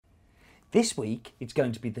This week, it's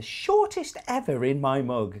going to be the shortest ever in my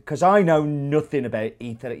mug, because I know nothing about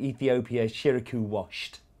Ethiopia Shiriku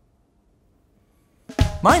washed.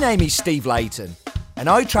 My name is Steve Layton, and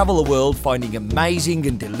I travel the world finding amazing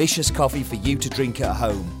and delicious coffee for you to drink at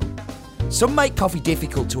home. Some make coffee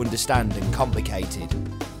difficult to understand and complicated,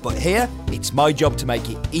 but here it's my job to make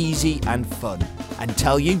it easy and fun and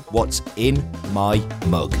tell you what's in my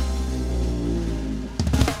mug.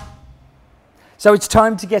 So it's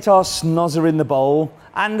time to get our snozzer in the bowl,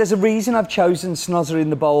 and there's a reason I've chosen snozzer in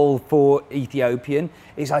the bowl for Ethiopian,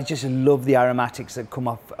 is I just love the aromatics that come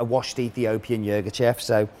off a washed Ethiopian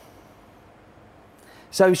Yirgacheffe.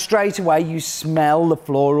 So straight away you smell the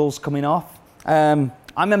florals coming off.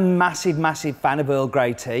 I'm a massive fan of Earl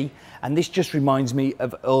Grey tea, and this just reminds me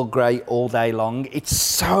of Earl Grey all day long. It's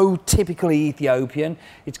so typically Ethiopian.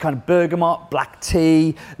 It's kind of bergamot, black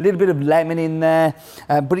tea, a little bit of lemon in there,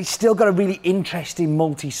 but it's still got a really interesting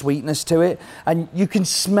malty sweetness to it. And you can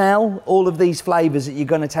smell all of these flavours that you're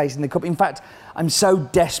going to taste in the cup. In fact, I'm so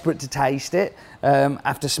desperate to taste it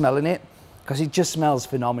after smelling it, because it just smells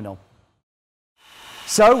phenomenal.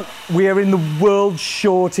 So, we are in the world's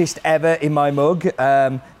shortest ever in my mug.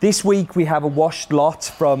 This week we have a washed lot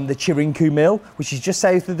from the Chirinku mill, which is just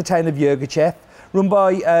south of the town of Yirgacheffe, run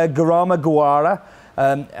by Garama Gawara,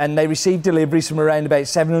 and they receive deliveries from around about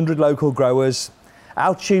 700 local growers.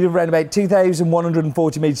 Altitude of around about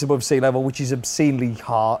 2,140 metres above sea level, which is obscenely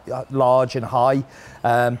large and high.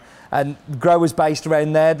 And growers based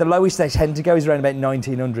around there, the lowest they tend to go is around about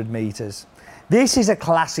 1,900 metres. This is a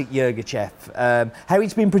classic Yirgacheffe. How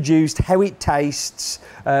it's been produced, how it tastes.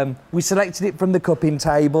 We selected it from the cupping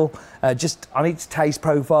table, just on its taste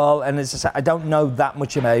profile, and as I say, I don't know that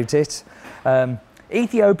much about it.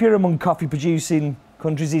 Ethiopia, among coffee producing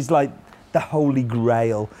countries, is like the holy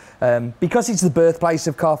grail. Because it's the birthplace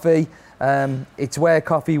of coffee, it's where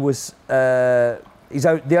coffee is the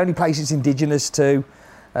only place it's indigenous to.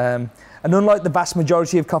 And unlike the vast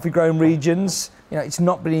majority of coffee growing regions, it's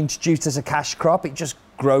not been introduced as a cash crop. It just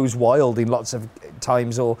grows wild in lots of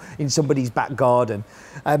times, or in somebody's back garden.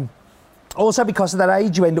 Also, because of that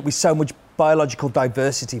age, you end up with so much biological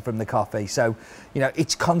diversity from the coffee. So,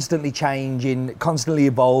 it's constantly changing, constantly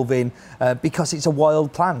evolving, because it's a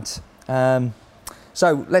wild plant.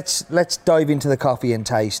 So let's dive into the coffee and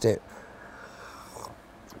taste it.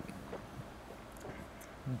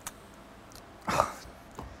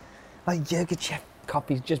 Like Yirgacheffe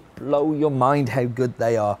coffees just blow your mind how good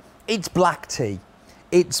they are. It's black tea,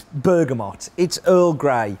 it's bergamot, it's Earl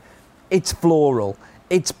Grey, it's floral,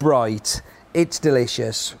 it's bright, it's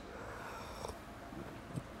delicious.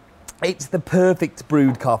 It's the perfect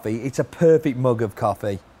brewed coffee. It's a perfect mug of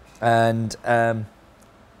coffee. And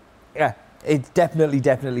it's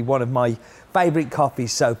definitely one of my favourite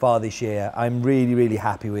coffees so far this year. I'm really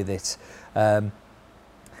happy with it.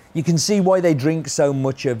 You can see why they drink so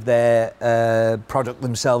much of their product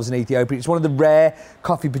themselves in Ethiopia. It's one of the rare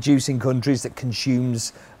coffee-producing countries that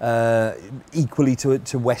consumes equally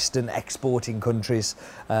to Western exporting countries.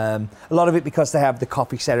 A lot of it because they have the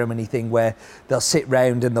coffee ceremony thing where they'll sit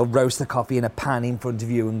round and they'll roast the coffee in a pan in front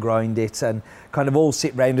of you and grind it, and kind of all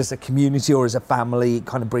sit round as a community or as a family. It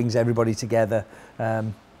kind of brings everybody together.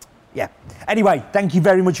 Anyway, thank you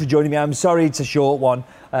very much for joining me. I'm sorry it's a short one,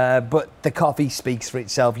 but the coffee speaks for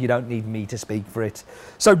itself. You don't need me to speak for it.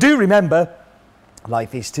 So do remember,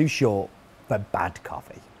 life is too short for bad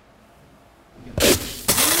coffee.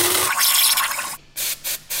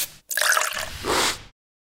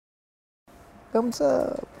 Thumbs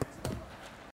up.